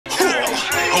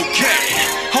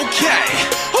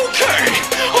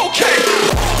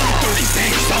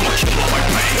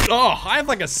Oh, I have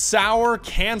like a sour,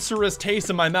 cancerous taste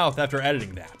in my mouth after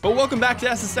editing that. But welcome back to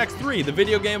SSX3, the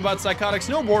video game about psychotic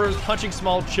snowboarders punching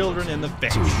small children in the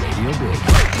face.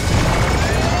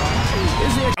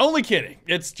 Only kidding,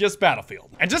 it's just Battlefield.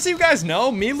 And just so you guys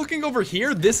know, me looking over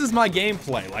here, this is my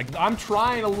gameplay. Like, I'm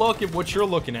trying to look at what you're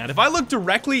looking at. If I look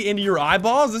directly into your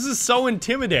eyeballs, this is so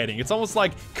intimidating. It's almost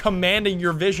like commanding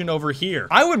your vision over here.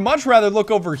 I would much rather look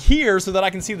over here so that I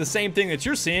can see the same thing that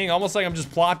you're seeing, almost like I'm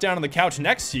just plopped down on the couch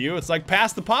next to you. It's like,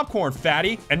 pass the popcorn,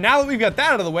 fatty. And now that we've got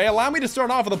that out of the way, allow me to start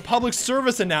off with a public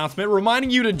service announcement reminding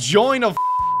you to join a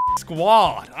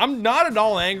squad. I'm not at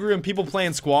all angry when people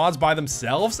playing squads by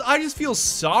themselves. I just feel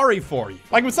sorry for you.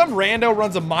 Like when some rando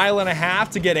runs 1.5 miles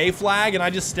to get a flag and I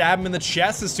just stab him in the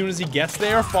chest as soon as he gets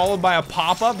there, followed by a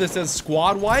pop-up that says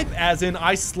squad wipe, as in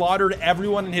I slaughtered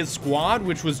everyone in his squad,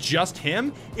 which was just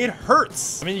him. It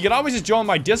hurts. I mean, you can always just join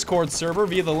my Discord server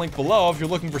via the link below if you're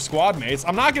looking for squad mates.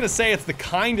 I'm not gonna say it's the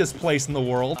kindest place in the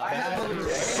world.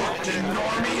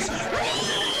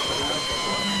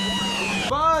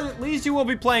 But at least you won't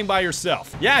be playing by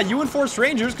yourself. Yeah, you and 4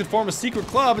 strangers could form a secret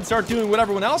club and start doing what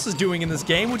everyone else is doing in this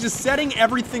game, which is setting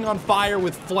everything on fire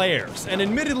with flares. And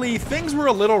admittedly, things were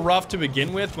a little rough to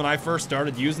begin with. When I first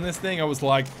started using this thing, I was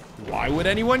like, why would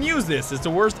anyone use this? It's the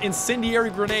worst incendiary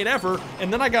grenade ever.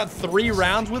 And then I got 3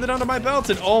 rounds with it under my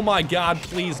belt, and oh my god,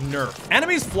 please nerf.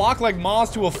 Enemies flock like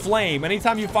moths to a flame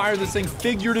anytime you fire this thing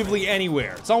figuratively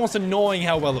anywhere. It's almost annoying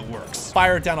how well it works.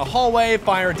 Fire it down a hallway,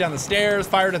 fire it down the stairs,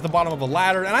 fire it at the bottom of a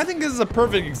ladder, and I think this is a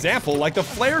perfect example. Like, the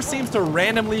flare seems to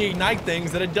randomly ignite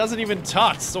things that it doesn't even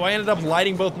touch, so I ended up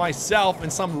lighting both myself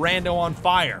and some rando on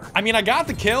fire. I mean, I got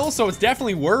the kill, so it's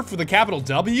definitely worth with a capital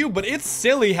W, but it's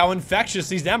silly how infectious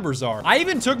these embers are. I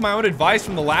even took my own advice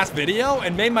from the last video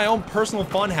and made my own personal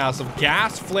funhouse of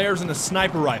gas, flares, and a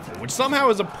sniper rifle, which somehow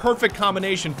is a perfect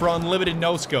combination for unlimited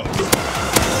no-scopes.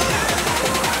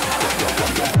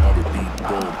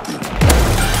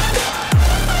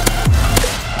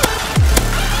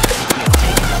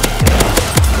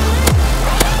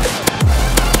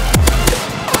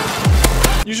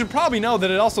 You should probably know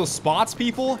that it also spots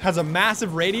people, has a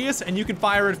massive radius, and you can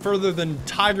fire it further than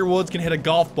Tiger Woods can hit a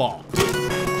golf ball.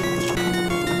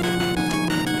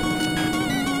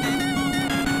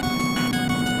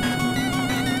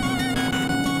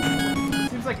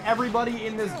 Everybody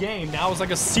in this game now is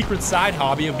like a secret side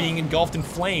hobby of being engulfed in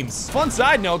flames. Fun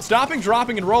side note, stopping,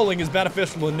 dropping, and rolling is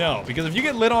beneficial to know, because if you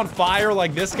get lit on fire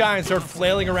like this guy and start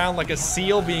flailing around like a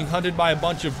seal being hunted by a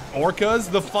bunch of orcas,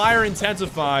 the fire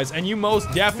intensifies and you most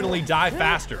definitely die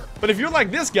faster. But if you're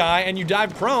like this guy and you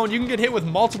dive prone, you can get hit with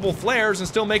multiple flares and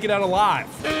still make it out alive.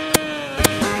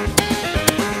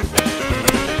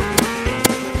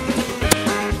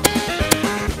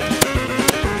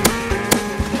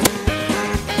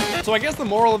 So I guess the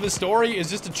moral of this story is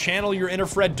just to channel your inner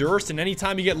Fred Durst, and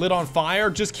anytime you get lit on fire,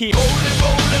 just keep rolling.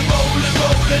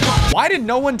 Why did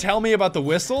no one tell me about the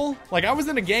whistle? Like, I was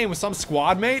in a game with some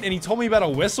squad mate, and he told me about a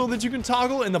whistle that you can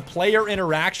toggle in the player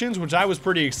interactions, which I was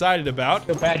pretty excited about.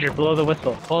 Yo, Badger, blow the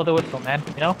whistle. Blow the whistle, man.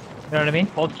 You know? You know what I mean?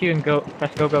 Hold Q and go.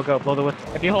 Press go, go, go. Blow the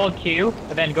whistle. If you hold Q,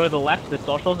 and then go to the left to the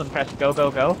socials and press go, go,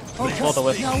 go, blow the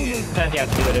whistle. Then you have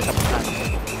to do it a couple times.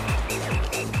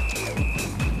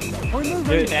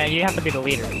 Dude, you have to be the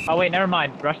leader. Oh wait, never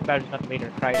mind. TheRussianBadger's not the leader.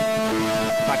 Try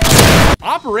it.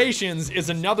 Operations is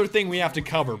another thing we have to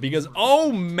cover because,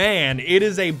 oh man, it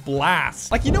is a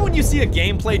blast. Like, you know when you see a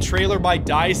gameplay trailer by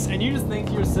DICE and you just think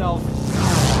to yourself,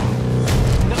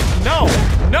 no,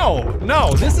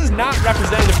 this is not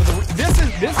representative of the,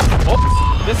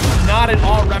 this is not at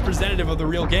all representative of the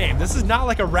real game. This is not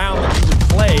like a round that you would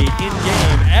play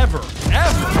in-game ever.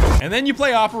 And then you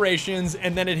play Operations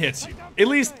and then it hits you. At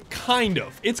least, kind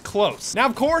of. It's close. Now,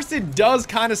 of course, it does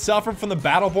kind of suffer from the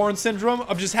Battleborn syndrome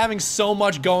of just having so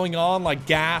much going on, like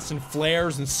gas and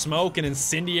flares and smoke and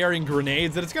incendiary and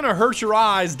grenades, that it's gonna hurt your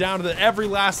eyes down to every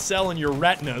last cell in your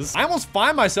retinas. I almost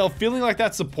find myself feeling like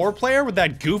that support player with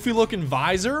that goofy-looking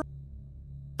visor.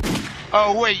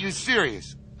 Oh, wait, you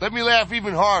serious? Let me laugh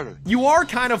even harder. You are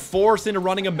kind of forced into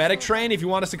running a medic train if you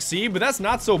want to succeed, but that's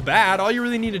not so bad. All you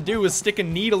really need to do is stick a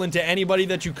needle into anybody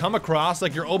that you come across,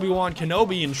 like your Obi-Wan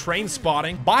Kenobi in train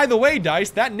spotting. By the way, DICE,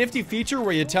 that nifty feature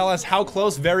where you tell us how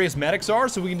close various medics are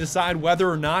so we can decide whether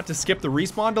or not to skip the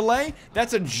respawn delay,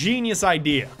 that's a genius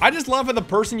idea. I just love how the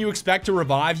person you expect to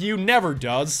revive you never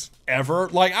does. ever.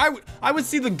 Like, I would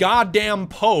see the goddamn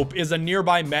Pope is a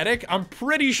nearby medic. I'm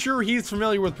pretty sure he's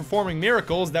familiar with performing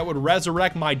miracles that would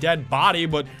resurrect my dead body,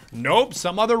 but nope,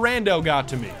 some other rando got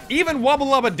to me. Even Wubba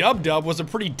Lubba Dub Dub was a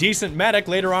pretty decent medic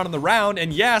later on in the round,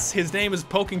 and yes, his name is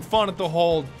poking fun at the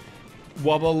whole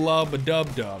Wubba Lubba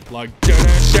Dub Dub. Like,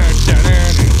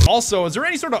 also, is there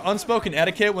any sort of unspoken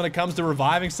etiquette when it comes to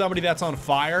reviving somebody that's on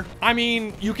fire? I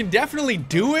mean, you can definitely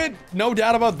do it, no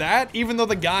doubt about that, even though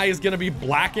the guy is gonna be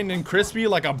blackened and crispy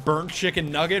like a burnt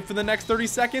chicken nugget for the next 30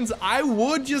 seconds. I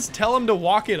would just tell him to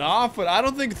walk it off, but I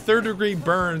don't think third-degree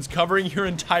burns covering your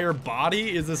entire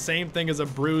body is the same thing as a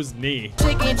bruised knee.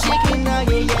 Chicken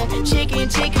nugget, yeah.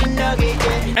 Chicken nugget,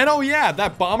 yeah. And oh yeah,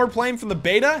 that bomber plane from the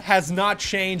beta has not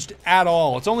changed at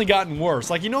all. It's only gotten worse.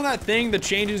 Like, you know that thing that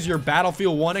changes your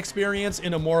Battlefield 1 experience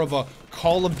into more of a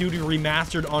Call of Duty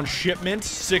Remastered on shipment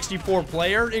 64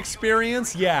 player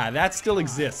experience? Yeah, that still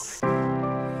exists.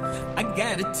 I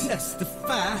gotta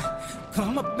testify.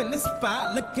 Come up in the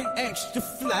spot looking extra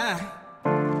fly.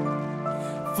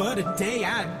 For the day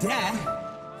I die,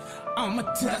 I'ma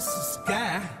touch the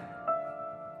sky.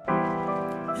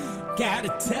 Gotta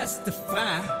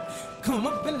testify. Come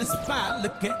up in the spot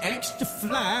looking extra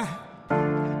fly.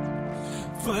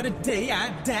 For the day I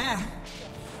die,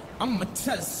 I'ma touch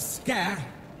the sky.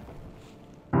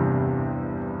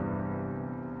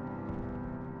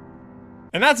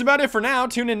 And that's about it for now.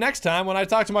 Tune in next time when I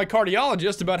talk to my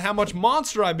cardiologist about how much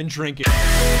Monster I've been drinking.